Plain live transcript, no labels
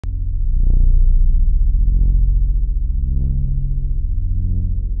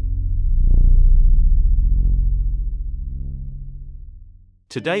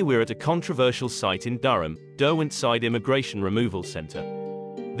Today we're at a controversial site in Durham, Derwentside Immigration Removal Centre.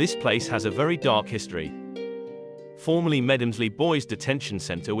 This place has a very dark history. Formerly Medemsley Boys Detention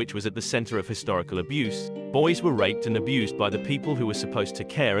Centre, which was at the centre of historical abuse, boys were raped and abused by the people who were supposed to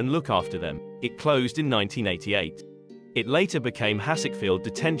care and look after them. It closed in 1988. It later became Hassockfield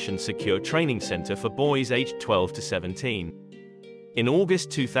Detention Secure Training Centre for boys aged 12 to 17. In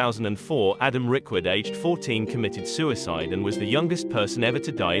August 2004, Adam Rickwood, aged 14, committed suicide and was the youngest person ever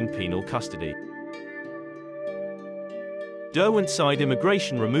to die in penal custody. Derwentside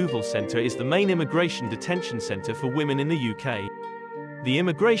Immigration Removal Centre is the main immigration detention centre for women in the UK. The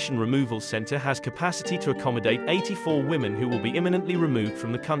Immigration Removal Centre has capacity to accommodate 84 women who will be imminently removed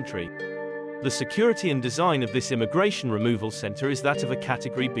from the country. The security and design of this Immigration Removal Centre is that of a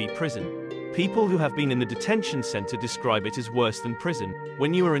Category B prison. People who have been in the detention centre describe it as worse than prison.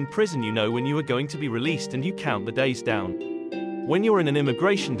 When you are in prison, you know when you are going to be released and you count the days down. When you're in an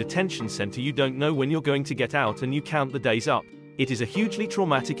immigration detention centre, you don't know when you're going to get out and you count the days up. It is a hugely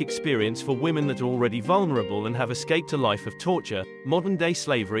traumatic experience for women that are already vulnerable and have escaped a life of torture, modern-day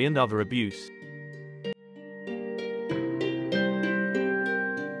slavery and other abuse.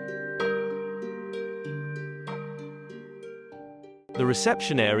 The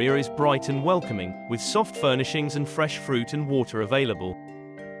reception area is bright and welcoming, with soft furnishings and fresh fruit and water available.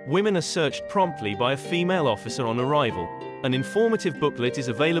 Women are searched promptly by a female officer on arrival. An informative booklet is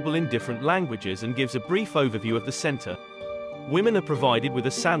available in different languages and gives a brief overview of the centre. Women are provided with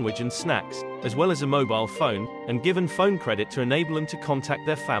a sandwich and snacks, as well as a mobile phone, and given phone credit to enable them to contact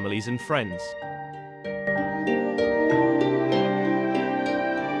their families and friends.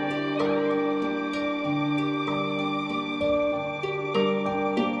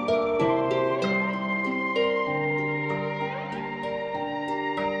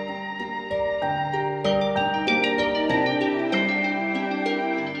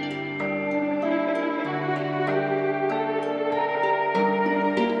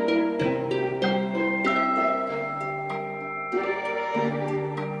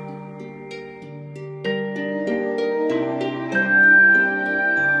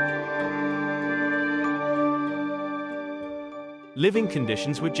 Living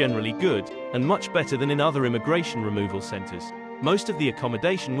conditions were generally good, and much better than in other immigration removal centres. Most of the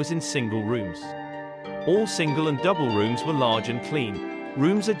accommodation was in single rooms. All single and double rooms were large and clean.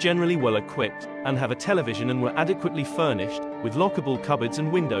 Rooms are generally well equipped, and have a television and were adequately furnished, with lockable cupboards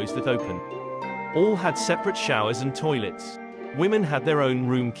and windows that open. All had separate showers and toilets. Women had their own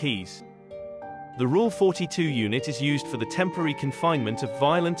room keys. The Rule 42 unit is used for the temporary confinement of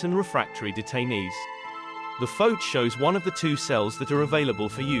violent and refractory detainees. The photo shows one of the two cells that are available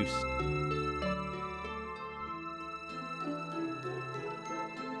for use.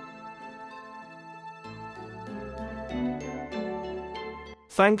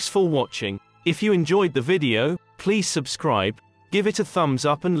 Thanks for watching. If you enjoyed the video, please subscribe, give it a thumbs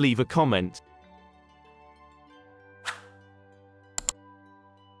up and leave a comment.